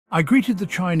I greeted the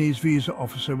Chinese visa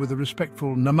officer with a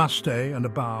respectful namaste and a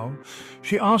bow.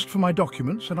 She asked for my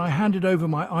documents and I handed over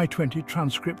my I-20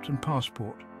 transcript and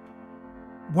passport.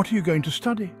 "What are you going to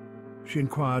study?" she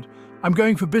inquired. "I'm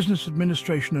going for business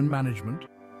administration and management,"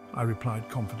 I replied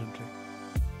confidently.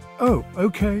 "Oh,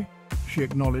 okay," she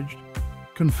acknowledged,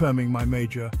 confirming my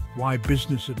major. "Why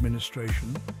business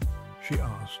administration?" she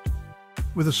asked.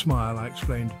 With a smile, I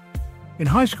explained, "In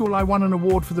high school, I won an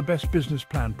award for the best business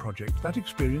plan project. That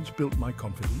experience built my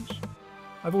confidence.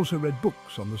 I've also read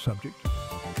books on the subject."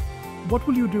 "What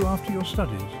will you do after your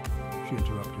studies?" she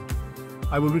interrupted.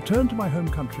 "I will return to my home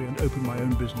country and open my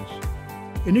own business.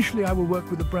 Initially, I will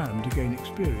work with a brand to gain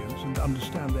experience and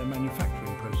understand their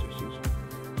manufacturing processes.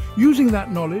 Using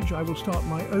that knowledge, I will start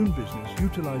my own business,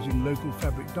 utilizing local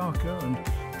fabric dhaka and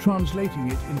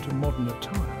translating it into modern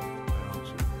attire," I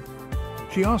answered.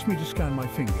 She asked me to scan my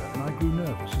finger, and I grew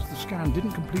nervous. As the scan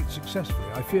didn't complete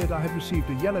successfully, I feared I had received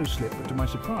a yellow slip, but to my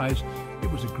surprise, it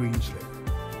was a green slip.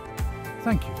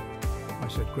 "Thank you," I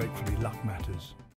said gratefully. "Luck matters."